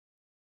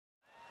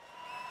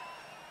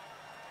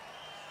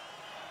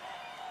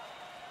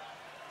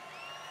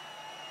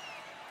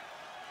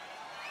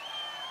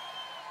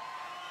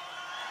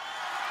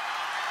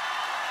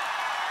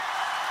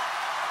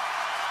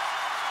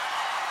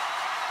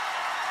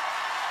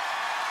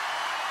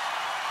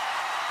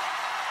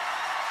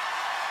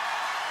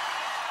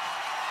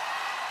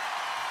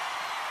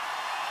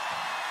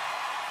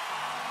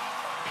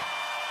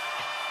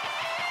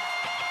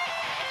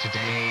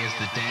Today is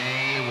the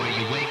day where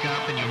you wake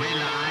up and you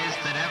realize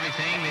that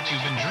everything that you've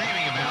been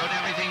dreaming about,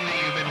 everything that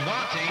you've been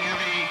wanting,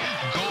 every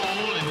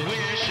goal and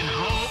wish and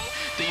hope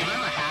that you've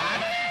ever had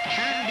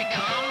can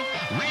become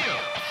real.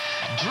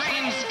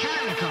 Dreams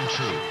can come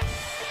true.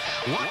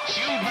 What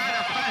you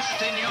manifest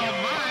in your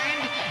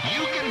mind,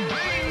 you can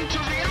bring to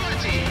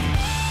reality.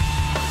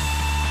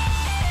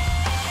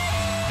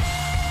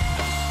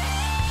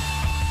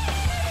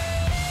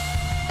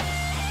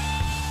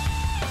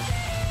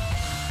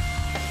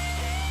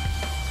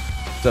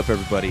 What's up,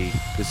 everybody?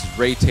 This is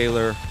Ray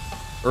Taylor,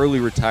 early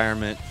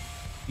retirement.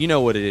 You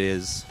know what it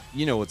is.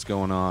 You know what's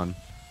going on.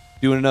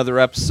 Doing another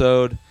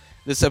episode.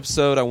 This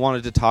episode, I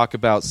wanted to talk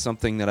about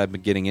something that I've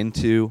been getting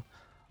into.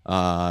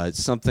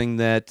 It's something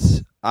that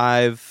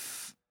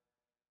I've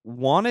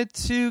wanted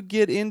to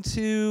get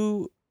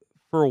into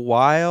for a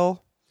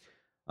while.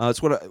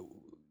 It's what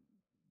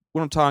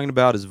I'm talking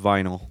about is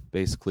vinyl,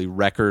 basically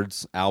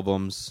records,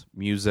 albums,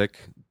 music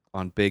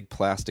on big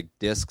plastic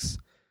discs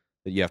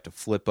that you have to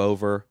flip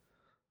over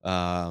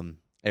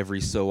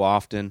every so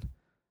often,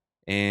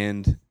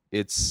 and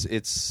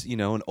it's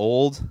an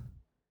old,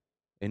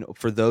 and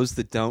for those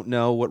that don't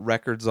know what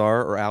records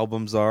are or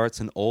albums are, it's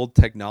an old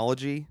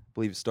technology. I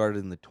believe it started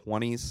in the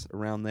 20s,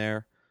 around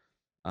there,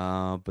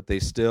 but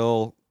they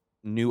still,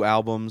 new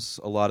albums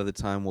a lot of the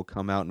time will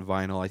come out in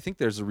vinyl. I think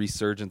there's a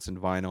resurgence in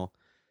vinyl,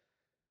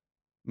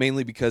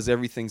 mainly because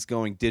everything's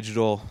going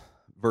digital,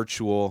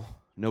 virtual.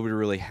 Nobody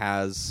really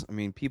has,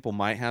 people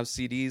might have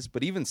CDs,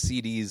 but even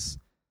CDs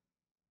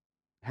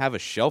have a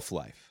shelf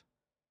life.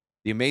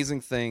 The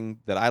amazing thing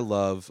that I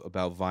love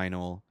about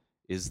vinyl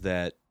is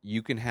that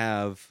you can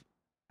have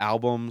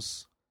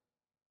albums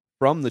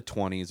from the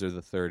 20s or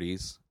the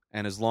 30s,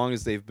 and as long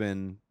as they've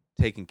been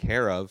taken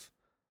care of,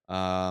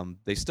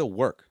 they still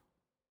work.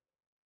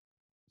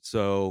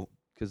 So,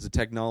 because the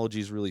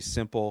technology is really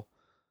simple,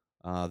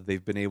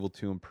 they've been able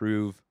to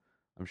improve,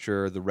 I'm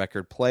sure, the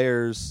record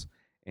players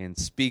and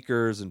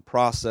speakers and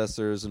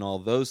processors and all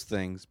those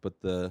things, but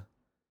the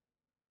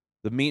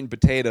meat and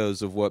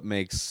potatoes of what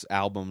makes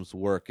albums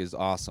work is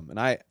awesome, and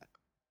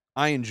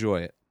I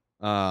enjoy it,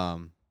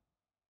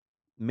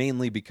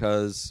 mainly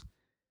because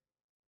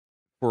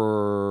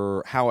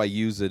for how I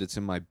use it, it's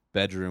in my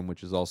bedroom,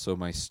 which is also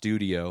my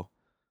studio,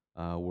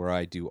 where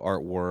I do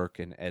artwork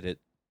and edit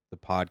the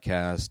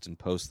podcast and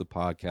post the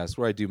podcast,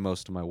 where I do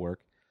most of my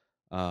work,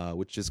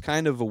 which is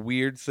kind of a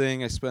weird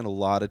thing. I spend a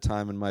lot of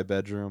time in my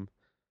bedroom,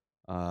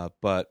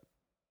 but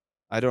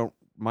I don't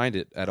mind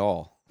it at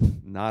all,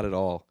 not at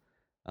all.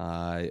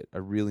 I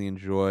really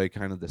enjoy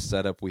kind of the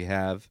setup we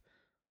have.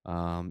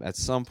 At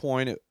some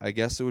point, I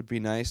guess it would be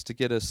nice to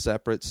get a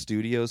separate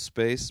studio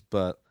space,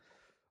 but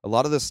a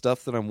lot of the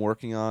stuff that I'm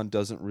working on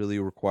doesn't really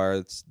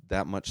require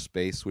that much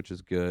space, which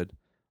is good.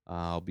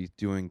 I'll be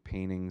doing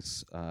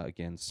paintings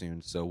again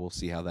soon, so we'll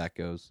see how that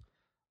goes.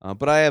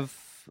 But I have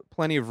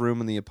plenty of room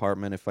in the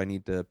apartment. If I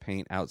need to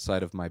paint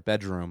outside of my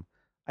bedroom,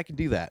 I can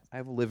do that. I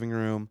have a living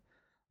room,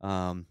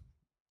 and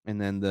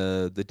then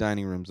the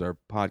dining room's our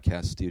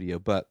podcast studio.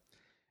 But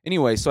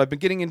anyway, so I've been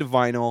getting into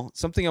vinyl,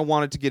 something I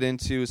wanted to get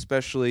into,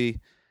 especially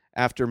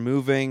after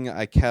moving.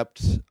 I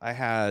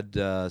had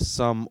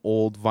some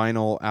old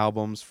vinyl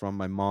albums from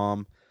my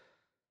mom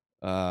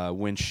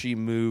when she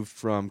moved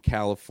from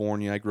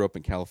California. I grew up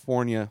in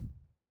California.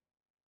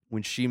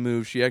 When she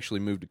moved, she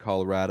actually moved to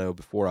Colorado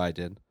before I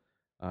did.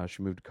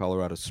 She moved to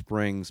Colorado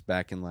Springs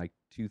back in like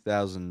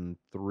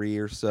 2003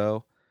 or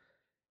so.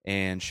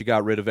 And she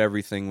got rid of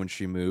everything when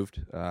she moved.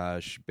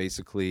 She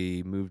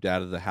basically moved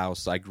out of the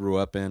house I grew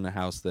up in, a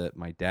house that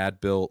my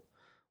dad built.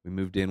 We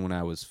moved in when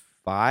I was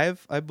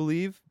 5, I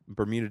believe,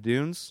 Bermuda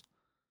Dunes.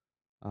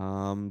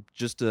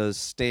 Just a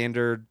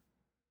standard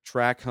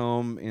track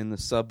home in the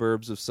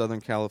suburbs of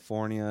Southern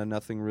California.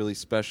 Nothing really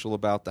special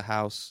about the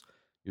house.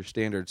 Your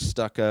standard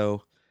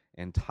stucco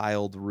and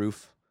tiled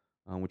roof,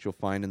 which you'll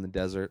find in the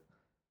desert.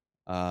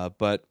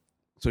 But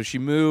so she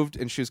moved,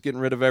 and she was getting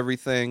rid of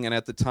everything. And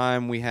at the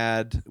time, we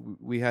had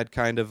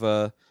kind of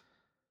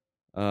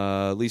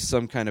at least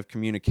some kind of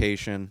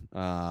communication.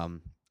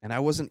 And I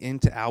wasn't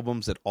into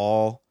albums at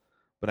all,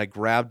 but I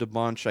grabbed a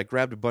bunch. I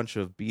grabbed a bunch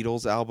of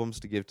Beatles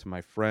albums to give to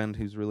my friend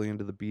who's really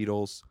into the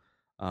Beatles.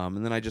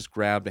 And then I just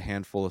grabbed a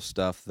handful of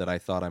stuff that I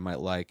thought I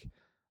might like.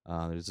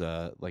 There's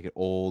like an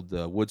old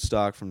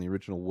Woodstock from the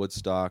original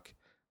Woodstock,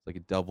 like a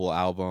double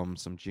album,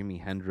 some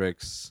Jimi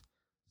Hendrix,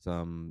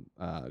 some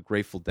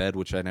Grateful Dead,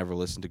 which I never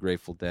listened to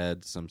Grateful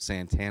Dead, some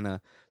Santana,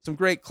 some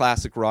great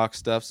classic rock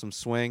stuff, some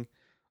swing.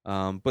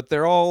 But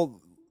they're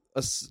all,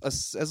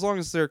 as long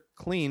as they're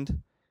cleaned,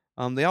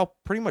 they all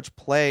pretty much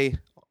play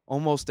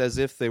almost as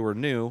if they were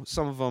new.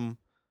 Some of them,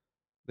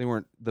 they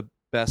weren't, the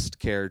best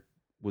care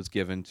was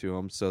given to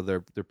them, so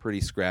they're pretty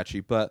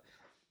scratchy. But,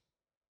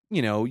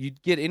 you know,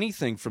 you'd get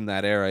anything from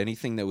that era,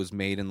 anything that was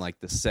made in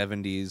like the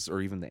 70s or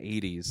even the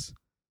 80s.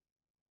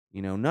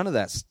 You know, none of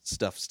that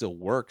stuff still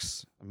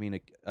works. I mean,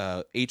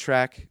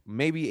 8-track,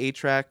 maybe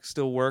 8-track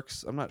still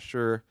works. I'm not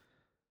sure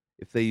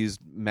if they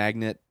used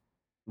magnet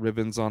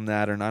ribbons on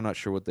that, or I'm not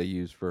sure what they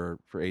use for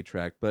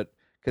 8-track. But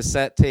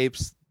cassette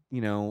tapes,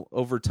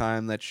 over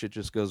time that shit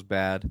just goes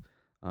bad,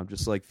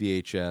 just like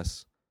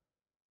VHS.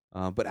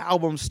 But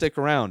albums stick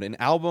around. An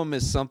album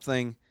is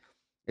something.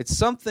 It's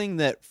something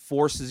that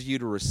forces you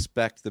to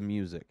respect the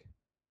music.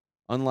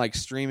 Unlike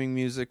streaming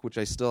music, which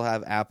I still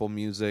have Apple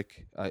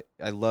Music.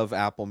 I love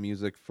Apple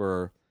Music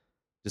for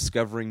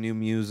discovering new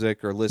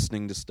music or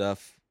listening to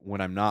stuff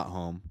when I'm not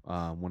home,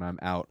 when I'm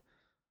out.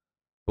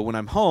 But when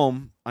I'm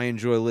home, I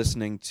enjoy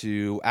listening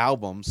to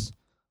albums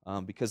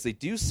because they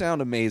do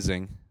sound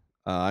amazing.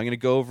 I'm going to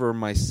go over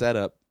my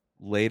setup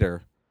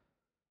later.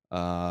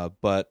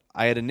 But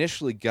I had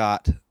initially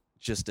got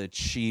just a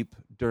cheap,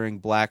 during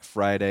Black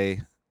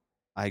Friday,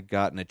 I'd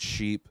gotten a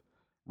cheap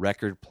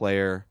record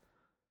player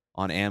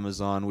on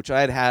Amazon, which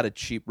I had a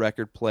cheap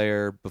record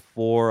player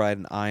before. I had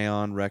an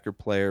Ion record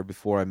player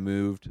before I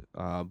moved,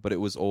 but it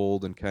was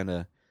old and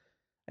I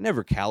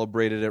never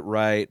calibrated it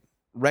right.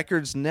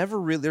 Records never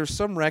really, there's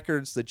some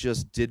records that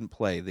just didn't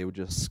play. They would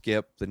just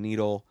skip. The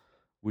needle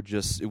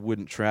it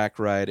wouldn't track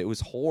right. It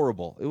was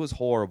horrible.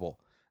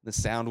 The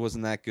sound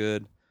wasn't that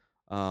good.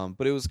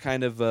 But it was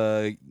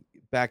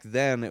back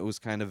then it was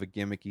kind of a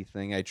gimmicky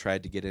thing. I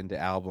tried to get into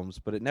albums,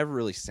 but it never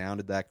really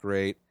sounded that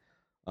great.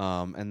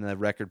 And the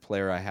record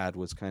player I had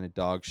was kind of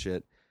dog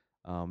shit.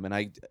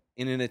 And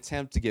in an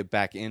attempt to get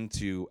back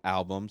into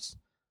albums,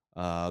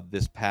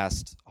 this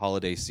past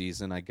holiday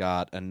season, I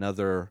got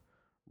another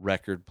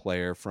record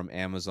player from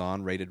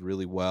Amazon, rated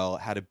really well.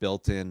 It had a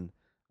built-in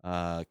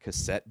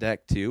cassette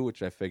deck too,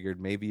 which I figured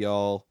maybe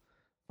I'll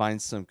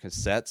find some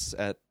cassettes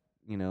at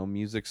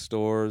music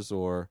stores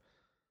or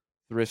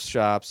thrift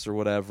shops or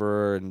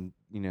whatever, and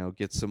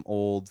get some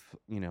old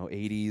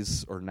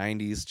 80s or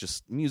 90s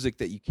just music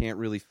that you can't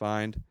really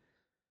find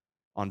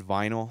on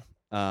vinyl.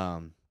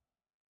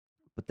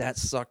 But that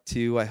sucked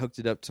too. I hooked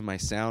it up to my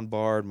sound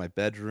bar in my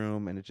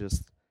bedroom, and it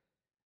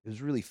was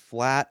really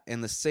flat.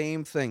 And the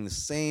same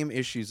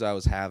issues I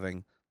was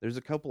having. There's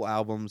a couple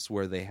albums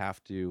where they're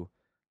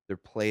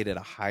played at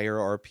a higher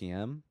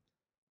RPM.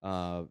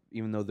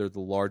 Even though they're the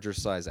larger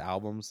size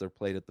albums, they're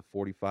played at the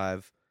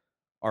 45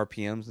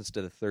 RPMs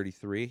instead of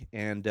 33,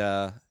 and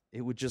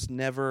it would just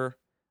never.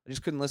 I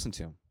just couldn't listen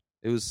to them.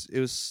 It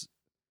was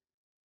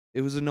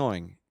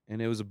annoying,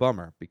 and it was a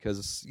bummer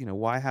because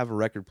why have a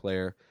record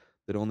player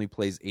that only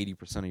plays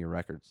 80% of your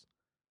records?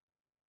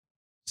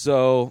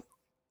 So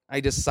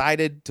I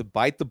decided to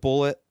bite the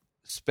bullet,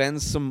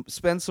 spend some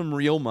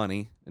real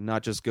money, and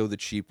not just go the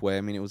cheap way.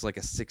 I mean, it was like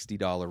a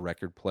 $60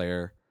 record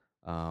player.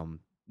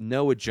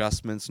 No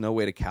adjustments, no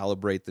way to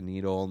calibrate the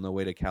needle, no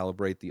way to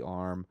calibrate the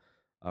arm.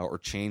 Or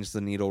change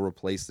the needle,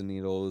 replace the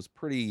needle. It was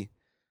pretty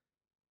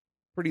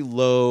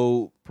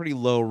low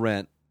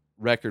rent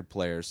record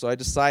player. So I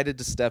decided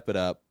to step it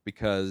up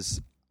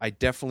because I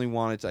definitely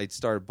I'd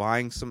started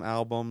buying some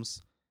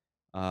albums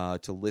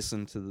to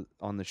listen to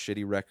on the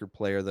shitty record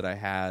player that I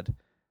had.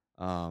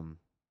 And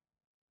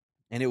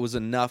it was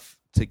enough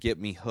to get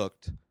me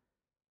hooked.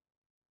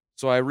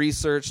 So I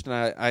researched and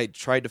I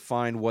tried to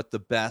find what the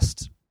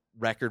best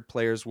record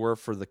players were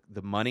for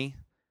the money.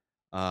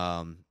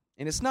 And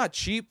it's not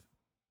cheap.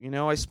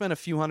 I spent a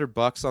few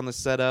 $100 on the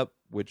setup,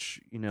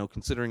 which,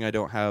 considering I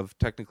don't have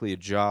technically a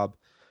job,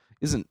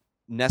 isn't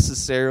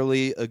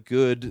necessarily a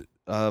good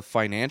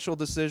financial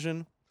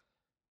decision.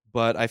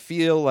 But I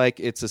feel like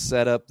it's a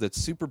setup that's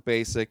super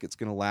basic. It's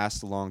going to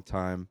last a long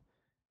time.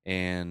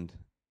 And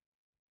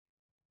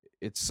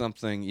it's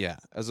something,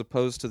 as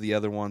opposed to the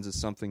other ones, it's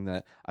something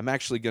that I'm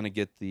actually going to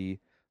get the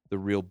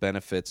real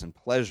benefits and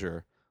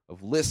pleasure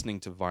of listening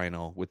to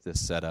vinyl with this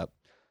setup.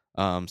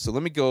 So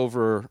let me go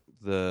over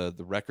the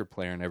record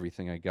player and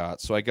everything I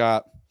got. So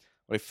I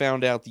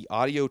found out the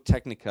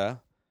Audio-Technica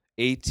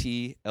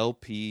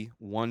AT-LP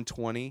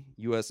 120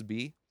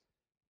 USB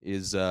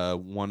is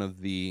one of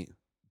the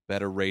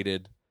better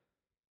rated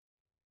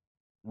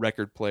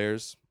record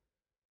players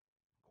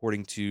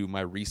according to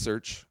my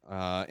research.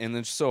 And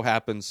it so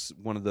happens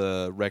one of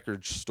the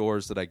record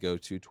stores that I go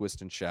to,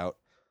 Twist and Shout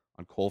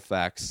on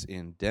Colfax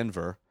in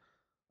Denver,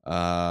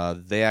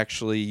 they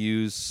actually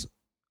use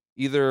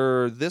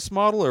either this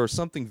model or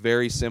something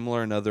very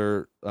similar,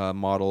 another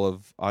model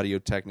of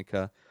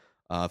Audio-Technica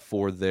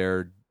for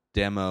their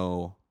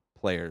demo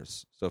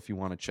players. So if you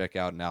want to check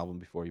out an album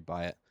before you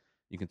buy it,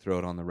 you can throw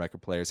it on the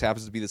record players.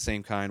 Happens to be the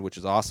same kind, which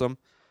is awesome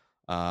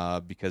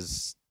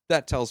because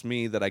that tells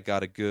me that I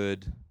got a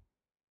good,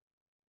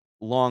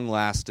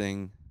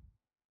 long-lasting,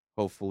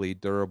 hopefully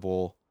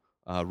durable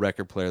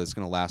record player that's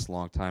going to last a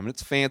long time. And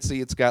it's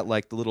fancy. It's got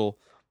like the little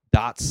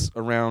dots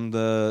around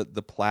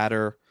the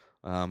platter.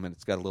 And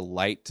it's got a little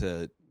light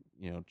to,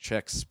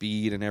 check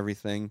speed and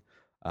everything.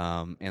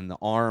 And the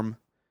arm,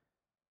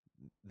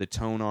 the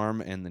tone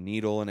arm and the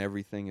needle and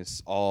everything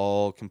is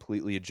all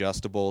completely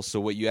adjustable. So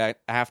what you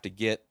have to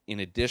get in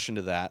addition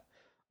to that,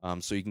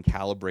 so you can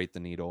calibrate the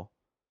needle,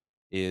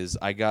 is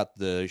I got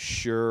the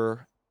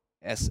Shure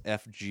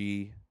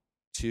SFG2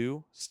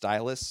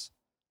 stylus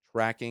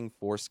tracking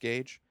force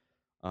gauge.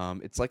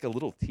 It's like a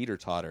little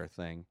teeter-totter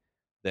thing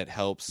that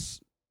helps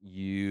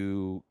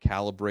you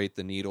calibrate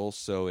the needle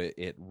so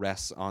it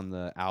rests on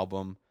the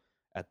album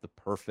at the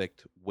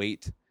perfect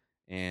weight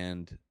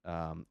and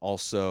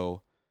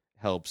also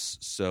helps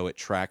so it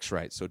tracks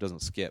right, so it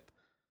doesn't skip.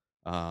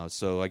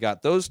 So I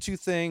got those two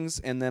things,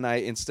 and then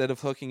instead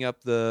of hooking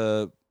up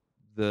the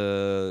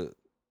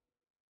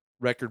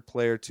record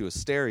player to a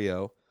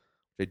stereo,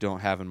 which I don't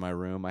have in my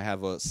room, I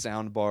have a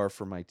sound bar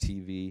for my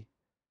TV,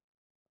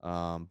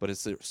 but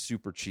it's a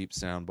super cheap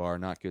sound bar,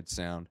 not good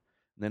sound.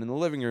 And then in the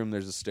living room,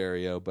 there's a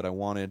stereo, but I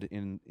wanted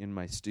in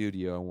my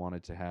studio, I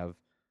wanted to have,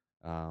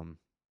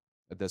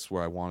 that's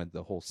where I wanted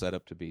the whole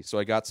setup to be. So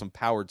I got some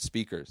powered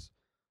speakers,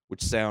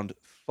 which sound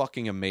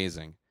fucking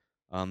amazing.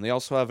 They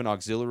also have an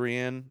auxiliary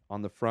in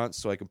on the front,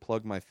 so I can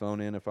plug my phone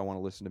in if I want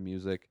to listen to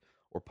music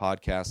or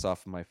podcasts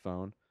off of my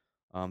phone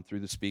through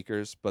the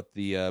speakers. But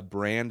the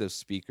brand of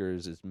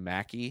speakers is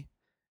Mackie,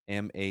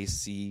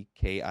 Mackie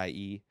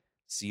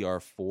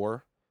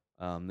CR4.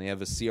 They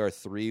have a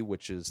CR3,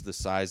 which is the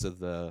size of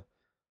the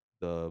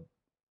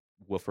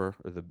woofer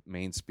or the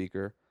main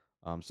speaker.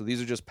 So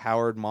these are just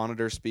powered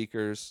monitor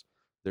speakers.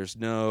 There's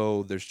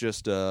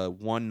just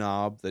one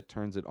knob that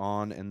turns it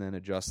on and then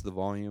adjusts the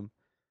volume.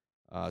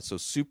 So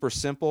super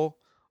simple,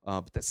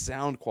 but the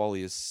sound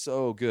quality is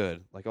so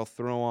good. Like I'll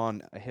throw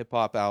on a hip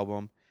hop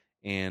album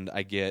and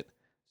I get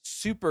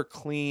super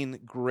clean,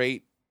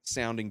 great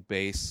sounding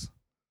bass.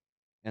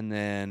 And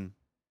then,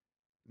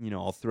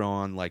 I'll throw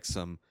on like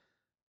some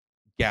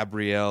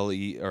Gabrielle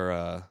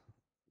or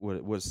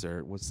what's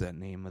that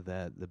name of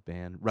the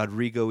band?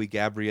 Rodrigo y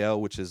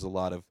Gabriel, which is a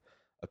lot of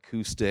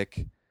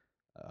acoustic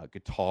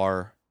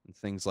guitar and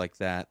things like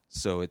that.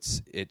 So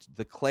it's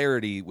the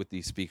clarity with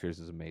these speakers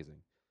is amazing.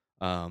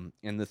 And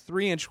the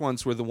 3-inch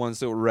ones were the ones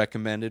that were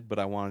recommended, but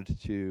I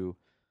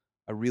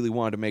really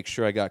wanted to make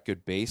sure I got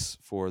good bass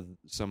for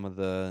some of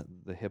the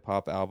hip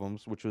hop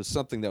albums, which was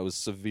something that was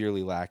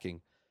severely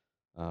lacking,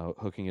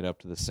 hooking it up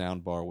to the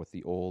sound bar with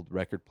the old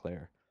record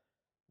player.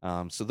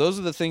 So those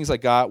are the things I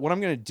got. What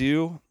I'm going to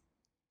do,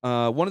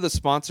 one of the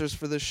sponsors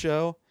for this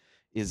show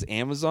is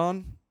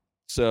Amazon.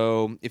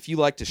 So if you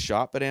like to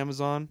shop at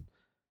Amazon,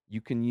 you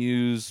can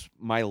use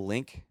my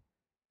link,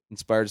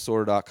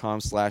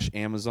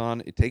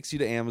 inspireddisorder.com/Amazon. It takes you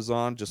to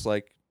Amazon, just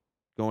like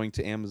going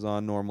to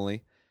Amazon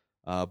normally.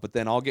 But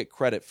then I'll get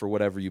credit for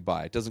whatever you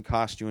buy. It doesn't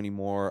cost you any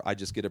more. I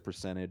just get a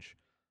percentage.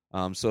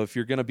 So if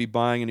you're going to be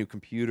buying a new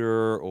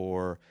computer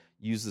or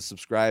use the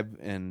subscribe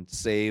and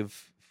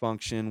save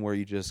function where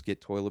you just get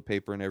toilet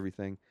paper and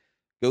everything,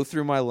 go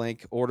through my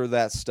link, order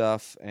that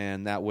stuff,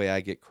 and that way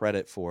I get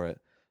credit for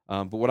it.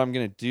 But what I'm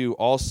going to do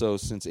also,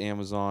 since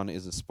Amazon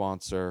is a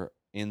sponsor,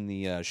 in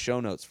the show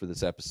notes for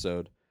this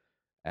episode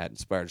at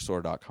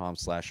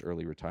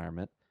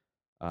inspireddisorder.com/earlyretirement,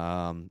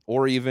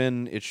 or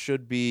even it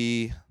should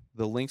be,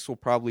 the links will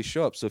probably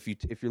show up. So if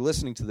you're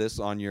listening to this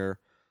on an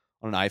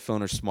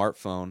iPhone or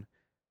smartphone,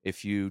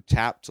 if you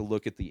tap to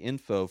look at the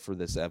info for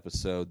this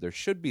episode, there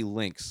should be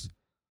links.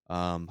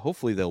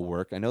 Hopefully they'll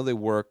work. I know they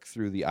work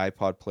through the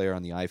iPod player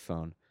on the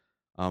iPhone,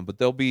 but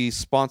there'll be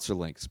sponsor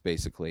links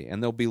basically,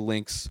 and there'll be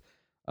links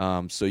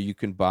so you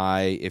can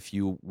buy, if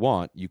you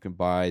want, you can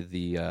buy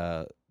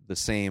the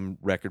same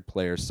record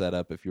player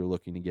setup if you're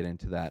looking to get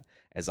into that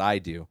as I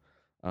do.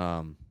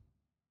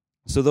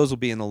 So those will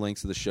be in the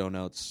links of the show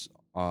notes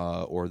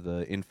or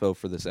the info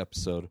for this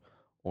episode,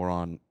 or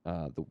on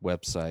the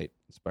website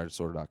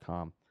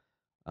inspireddisorder.com.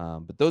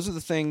 But those are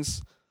the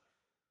things.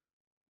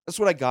 That's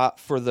what I got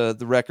for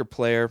the record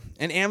player.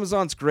 And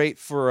Amazon's great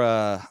for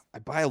I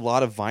buy a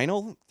lot of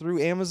vinyl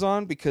through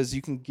Amazon because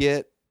you can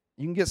get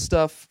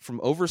stuff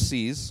from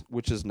overseas,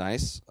 which is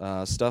nice.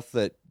 Stuff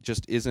that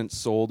just isn't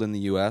sold in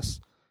the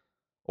US,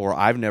 or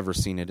I've never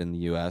seen it in the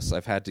US.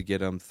 I've had to get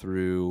them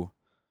through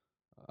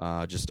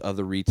just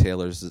other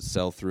retailers that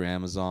sell through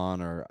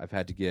Amazon, or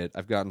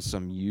I've gotten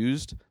some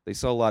used. They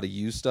sell a lot of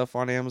used stuff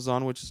on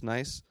Amazon, which is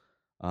nice.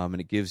 And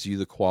it gives you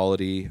the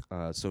quality,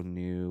 so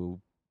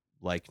new,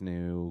 like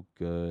new,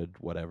 good,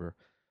 whatever.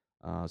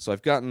 So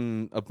I've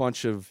gotten a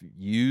bunch of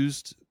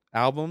used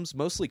albums,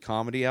 mostly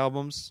comedy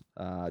albums,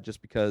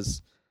 just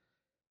because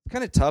it's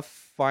kind of tough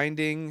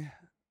finding.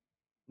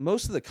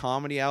 Most of the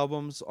comedy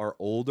albums are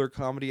older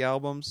comedy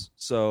albums,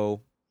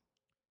 so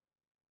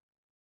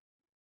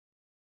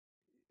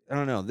I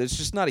don't know. There's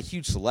just not a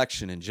huge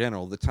selection in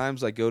general. The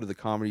times I go to the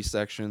comedy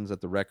sections at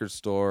the record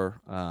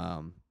store,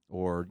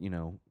 or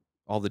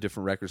all the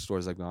different record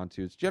stores I've gone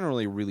to, it's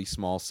generally a really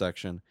small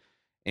section,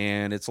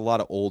 and it's a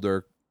lot of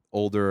older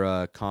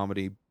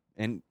comedy.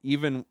 And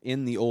even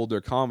in the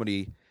older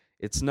comedy,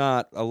 it's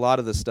not, a lot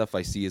of the stuff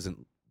I see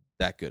isn't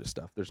that good of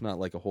stuff. There's not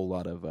like a whole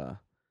lot of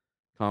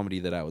comedy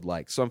that I would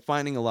like. So I'm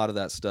finding a lot of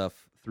that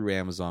stuff through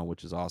Amazon,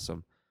 which is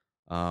awesome.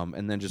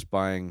 And then just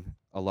buying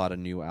a lot of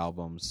new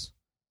albums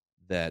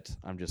that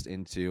I'm just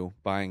into.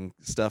 Buying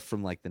stuff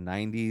from like the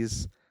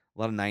 90s, a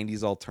lot of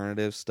 90s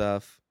alternative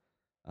stuff,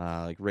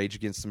 like Rage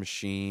Against the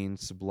Machine,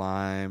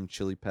 Sublime,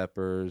 Chili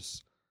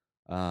Peppers.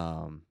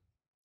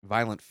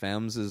 Violent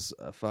Femmes is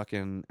a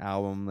fucking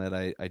album that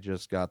I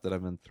just got that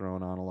I've been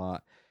throwing on a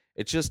lot.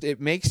 It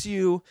makes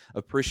you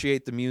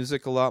appreciate the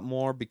music a lot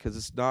more, because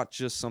it's not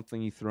just something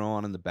you throw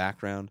on in the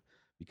background,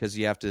 because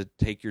you have to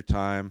take your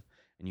time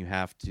and you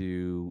have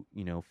to,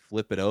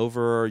 flip it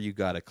over. You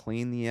got to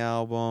clean the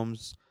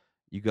albums.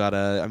 You got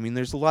to,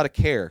 there's a lot of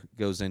care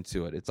goes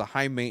into it. It's a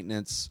high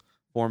maintenance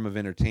form of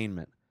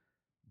entertainment.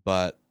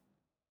 But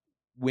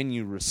when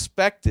you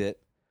respect it,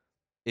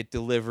 it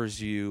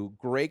delivers you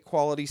great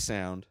quality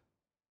sound,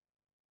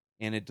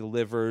 and it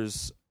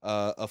delivers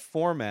a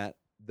format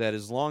that,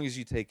 as long as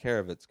you take care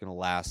of it, it's going to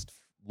last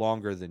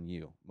longer than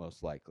you,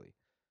 most likely.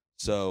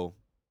 So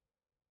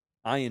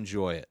I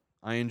enjoy it.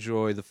 I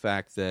enjoy the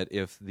fact that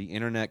if the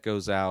internet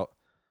goes out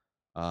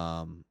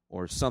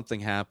or something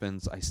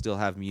happens, I still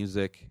have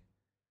music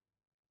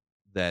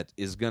that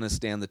is going to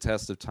stand the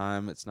test of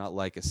time. It's not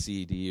like a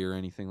CD or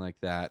anything like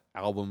that.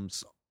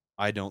 Albums,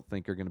 I don't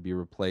think, are going to be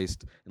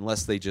replaced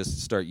unless they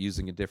just start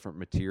using a different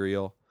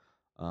material.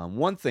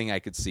 One thing I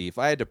could see, if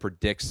I had to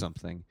predict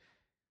something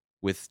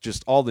with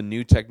just all the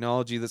new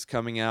technology that's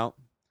coming out,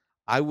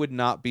 I would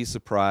not be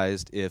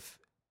surprised if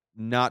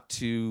not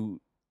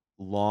too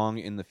long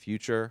in the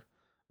future,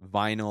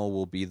 vinyl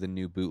will be the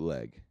new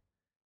bootleg.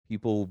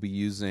 People will be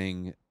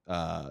using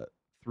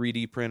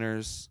 3D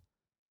printers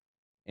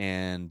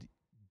and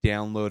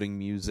downloading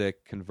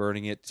music,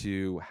 converting it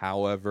to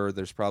however.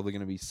 There's probably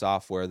going to be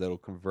software that'll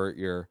convert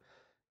your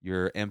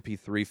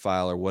MP3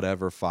 file or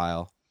whatever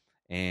file,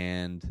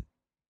 and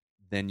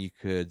then you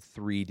could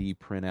 3D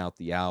print out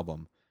the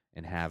album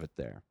and have it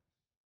there.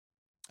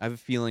 I have a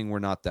feeling we're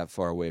not that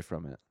far away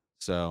from it.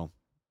 So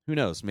who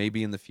knows?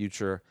 Maybe in the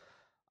future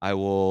I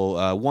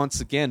will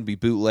once again be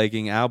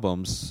bootlegging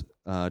albums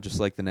just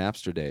like the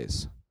Napster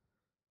days.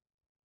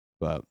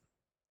 But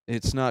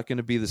it's not going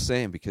to be the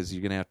same because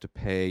you're going to have to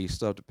pay. You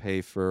still have to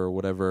pay for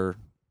whatever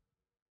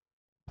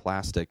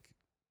plastic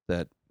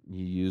that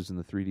you use in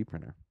the 3D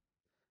printer.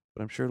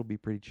 But I'm sure it'll be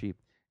pretty cheap.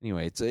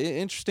 Anyway, it's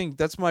interesting.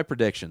 That's my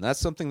prediction. That's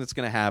something that's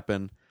going to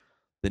happen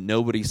that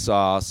nobody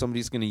saw.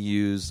 Somebody's going to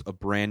use a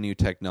brand new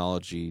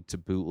technology to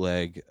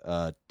bootleg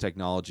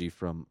technology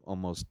from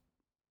almost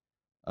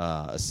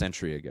a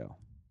century ago.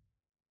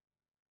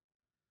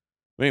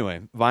 But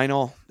anyway,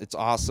 vinyl, it's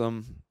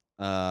awesome.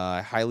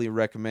 I highly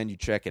recommend you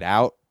check it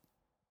out.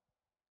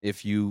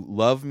 If you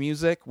love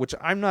music, which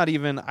I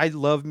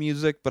love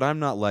music, but I'm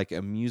not like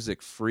a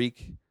music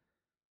freak.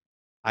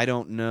 I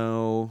don't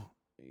know,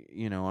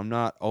 I'm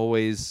not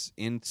always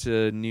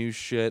into new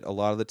shit. A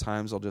lot of the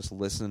times I'll just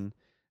listen.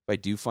 If I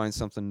do find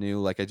something new,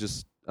 like I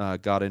just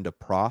got into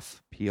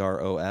Prof,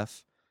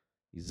 P-R-O-F.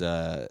 He's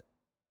a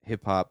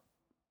hip-hop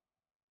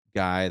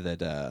guy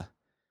that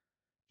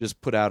just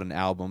put out an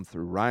album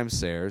through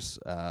Rhymesayers,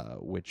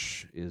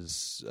 which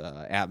is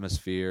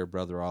Atmosphere,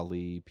 Brother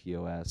Ali,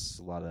 POS,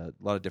 a lot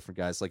of different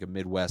guys, like a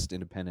Midwest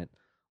independent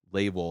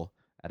label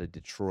out of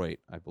Detroit,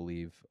 I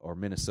believe, or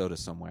Minnesota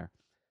somewhere.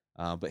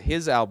 But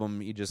his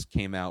album he just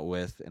came out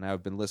with, and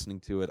I've been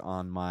listening to it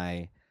on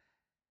my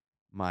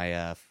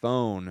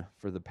phone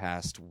for the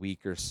past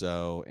week or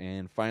so,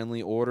 and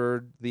finally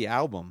ordered the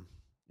album,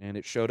 and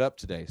it showed up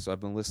today. So I've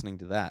been listening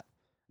to that.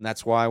 And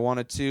that's why I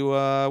wanted to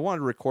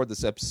record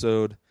this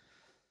episode a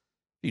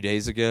few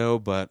days ago,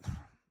 but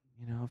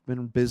I've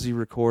been busy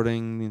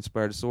recording the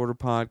Inspired Disorder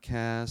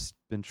podcast,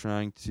 been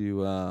trying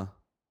to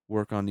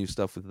work on new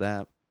stuff with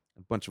that,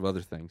 a bunch of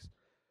other things.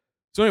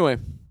 So anyway,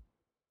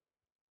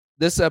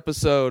 this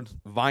episode,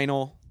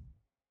 vinyl,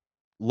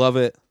 love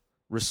it,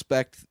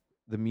 respect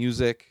the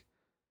music,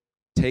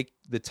 take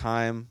the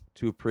time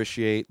to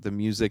appreciate the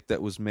music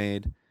that was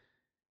made,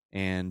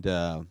 and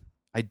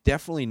I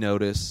definitely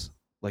notice.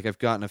 Like I've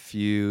gotten a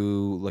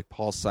few, like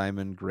Paul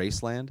Simon,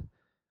 Graceland,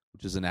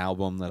 which is an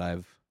album that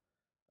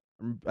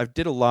I've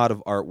did a lot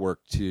of artwork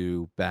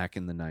to back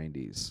in the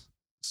 90s.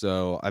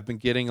 So I've been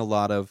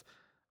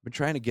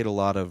trying to get a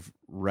lot of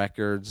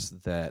records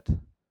that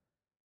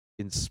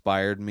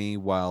inspired me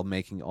while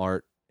making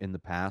art in the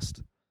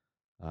past.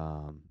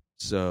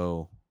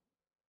 So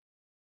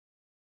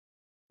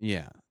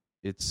yeah,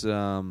 it's what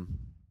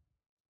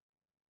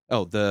I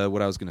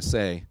was going to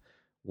say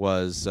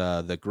was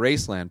the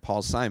Graceland,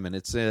 Paul Simon.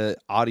 It's an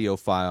audio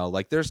file.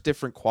 Like there's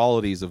different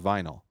qualities of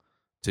vinyl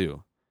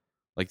too.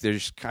 Like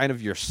there's kind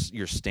of your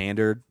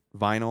standard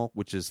vinyl,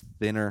 which is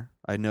thinner.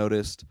 I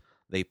noticed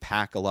they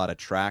pack a lot of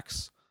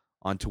tracks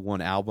onto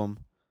one album,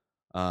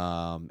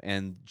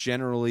 and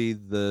generally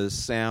the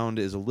sound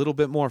is a little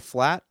bit more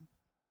flat.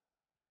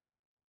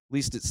 At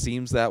least it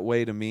seems that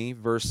way to me.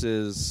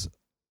 Versus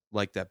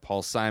like that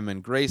Paul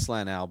Simon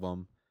Graceland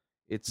album.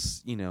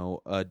 It's,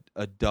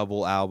 a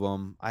double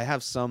album. I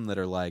have some that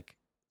are like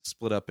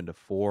split up into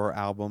 4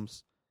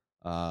 albums.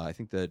 I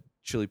think the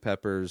Chili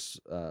Peppers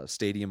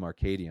Stadium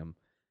Arcadium,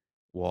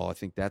 well, I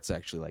think that's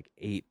actually like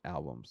 8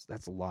 albums.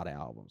 That's a lot of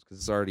albums because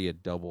it's already a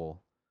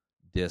double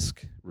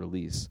disc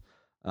release.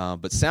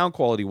 But sound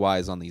quality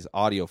wise on these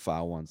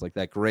audiophile ones, like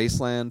that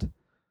Graceland,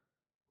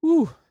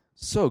 whew,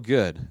 so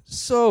good.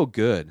 So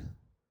good.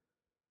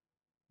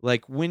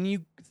 Like when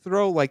you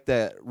throw like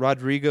that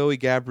Rodrigo y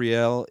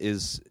Gabriel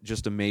is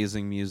just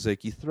amazing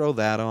music. You throw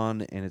that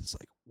on and it's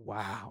like,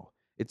 wow.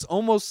 It's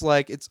almost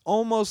like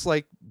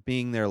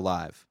being there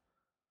live.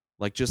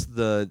 Like just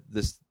the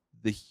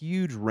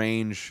huge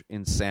range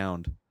in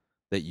sound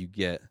that you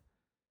get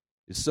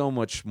is so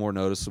much more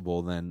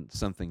noticeable than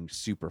something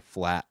super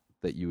flat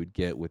that you would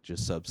get with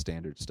just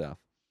substandard stuff.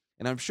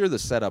 And I'm sure the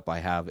setup I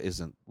have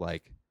isn't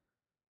like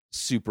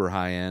super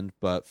high end,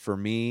 but for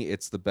me,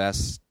 it's the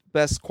best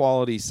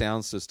quality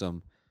sound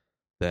system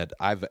that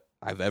I've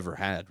ever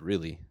had,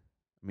 really.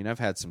 I mean, I've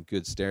had some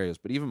good stereos,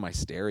 but even my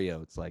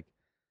stereo, it's like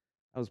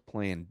I was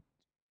playing,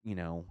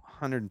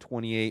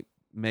 128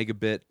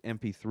 megabit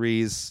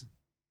MP3s.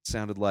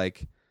 Sounded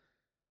like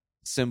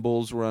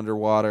cymbals were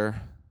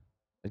underwater.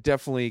 I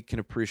definitely can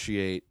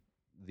appreciate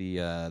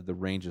the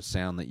range of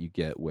sound that you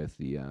get with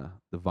the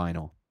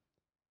vinyl.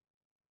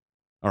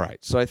 All right,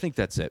 so I think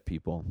that's it,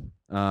 people.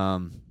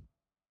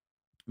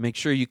 Make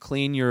sure you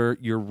clean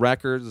your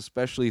records,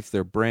 especially if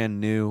they're brand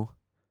new.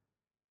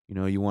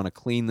 You want to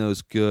clean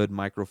those good,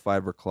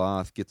 microfiber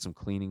cloth, get some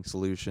cleaning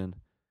solution.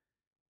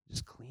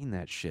 Just clean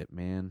that shit,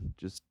 man.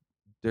 Just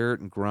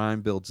dirt and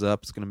grime builds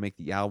up. It's going to make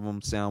the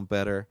album sound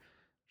better.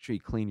 Make sure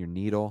you clean your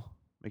needle.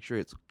 Make sure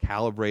it's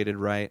calibrated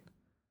right.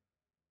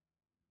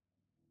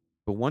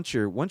 But once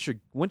you're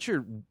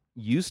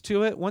used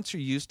to it, once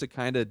you're used to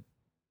kind of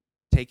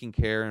taking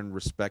care and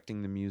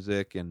respecting the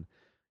music, and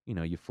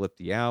you flip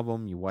the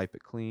album, you wipe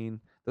it clean.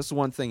 That's the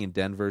one thing in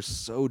Denver. It's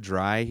so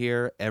dry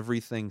here.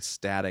 Everything's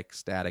static.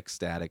 So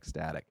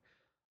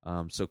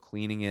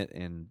cleaning it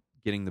and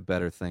getting the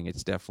better thing,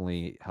 it's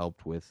definitely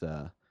helped with,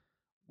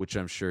 which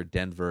I'm sure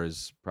Denver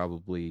is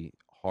probably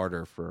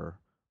harder for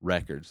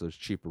records. Those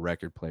cheaper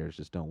record players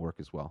just don't work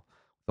as well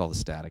with all the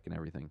static and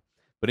everything.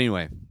 But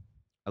anyway,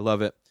 I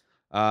love it.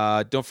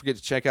 Don't forget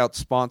to check out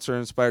sponsor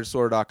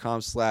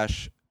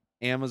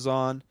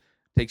inspireddisorder.com/Amazon.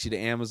 Takes you to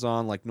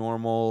Amazon like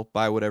normal.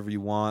 Buy whatever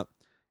you want,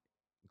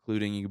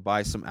 including you can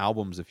buy some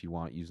albums if you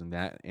want using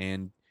that.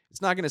 And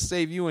it's not going to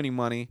save you any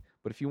money,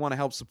 but if you want to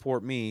help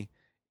support me,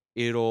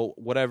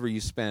 whatever you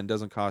spend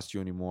doesn't cost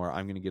you anymore.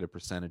 I'm going to get a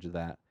percentage of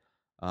that.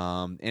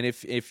 And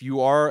if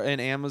you are an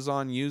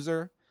Amazon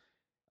user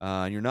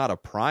and you're not a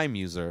Prime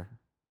user,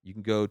 you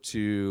can go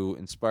to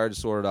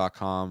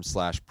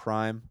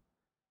inspireddisorder.com/Prime,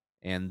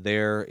 and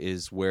there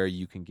is where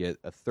you can get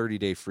a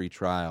 30-day free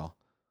trial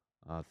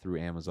through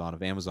Amazon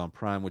of Amazon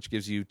Prime, which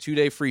gives you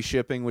 2-day free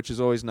shipping, which is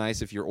always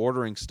nice if you're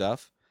ordering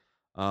stuff.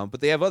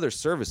 But they have other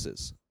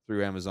services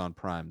through Amazon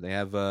Prime. They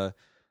have a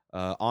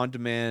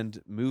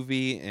on-demand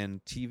movie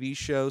and TV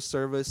show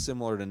service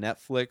similar to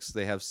Netflix.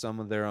 They have some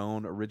of their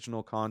own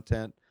original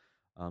content,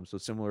 so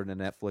similar to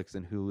Netflix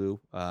and Hulu,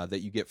 that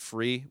you get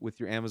free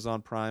with your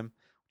Amazon Prime,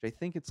 which I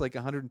think it's like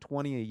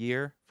 $120 a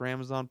year for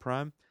Amazon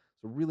Prime.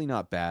 So really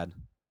not bad.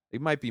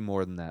 It might be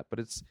more than that, but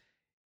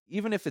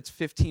even if it's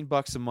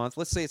 $15 a month,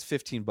 let's say it's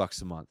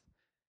 $15 a month.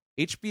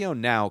 HBO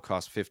Now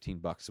costs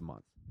 $15 a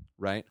month,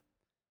 right?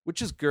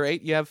 Which is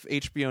great. You have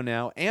HBO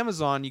Now.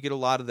 Amazon, you get a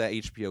lot of that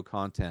HBO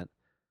content.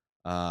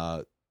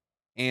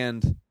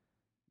 And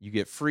you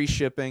get free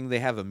shipping. They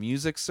have a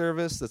music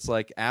service that's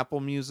like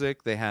Apple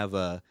Music. They have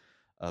a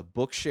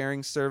book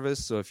sharing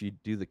service. So if you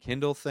do the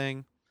Kindle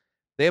thing,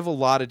 they have a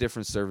lot of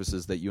different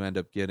services that you end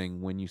up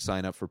getting when you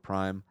sign up for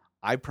Prime.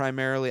 I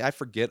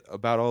forget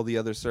about all the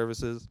other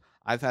services.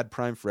 I've had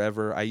Prime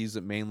forever. I use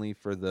it mainly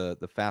for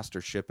the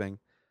faster shipping.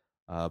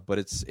 But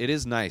it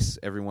is nice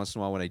every once in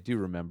a while when I do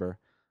remember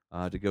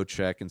to go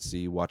check and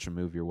watch a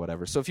movie or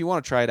whatever. So if you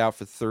want to try it out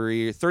for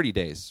 30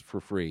 days for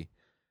free,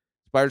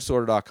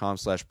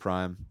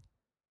 inspireddisorder.com/Prime.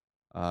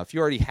 If you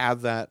already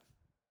have that,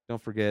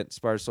 don't forget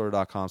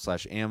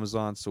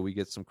inspireddisorder.com/Amazon so we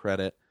get some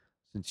credit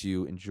since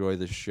you enjoy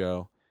this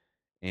show.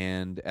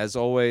 And as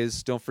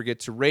always, don't forget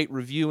to rate,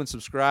 review, and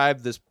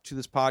subscribe to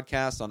this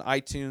podcast on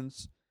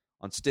iTunes,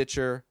 on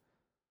Stitcher,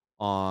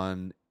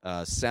 on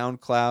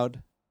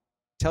SoundCloud.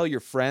 Tell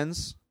your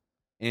friends.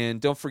 And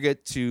don't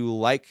forget to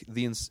like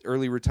the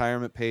Early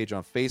Retirement page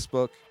on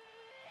Facebook.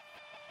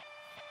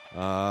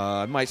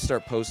 I might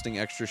start posting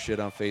extra shit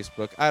on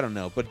Facebook. I don't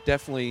know, but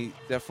definitely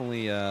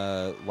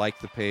like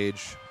the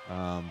page.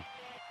 I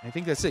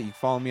think that's it. You can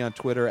follow me on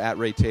Twitter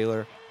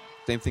 @RayTaylor.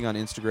 Same thing on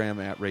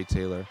Instagram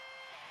 @RayTaylor.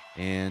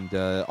 And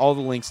all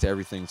the links to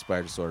everything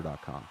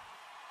inspireddisorder.com.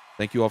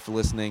 Thank you all for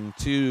listening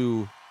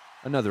to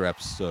another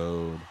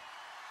episode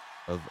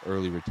of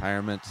Early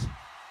Retirement.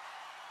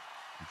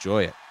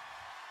 Enjoy it.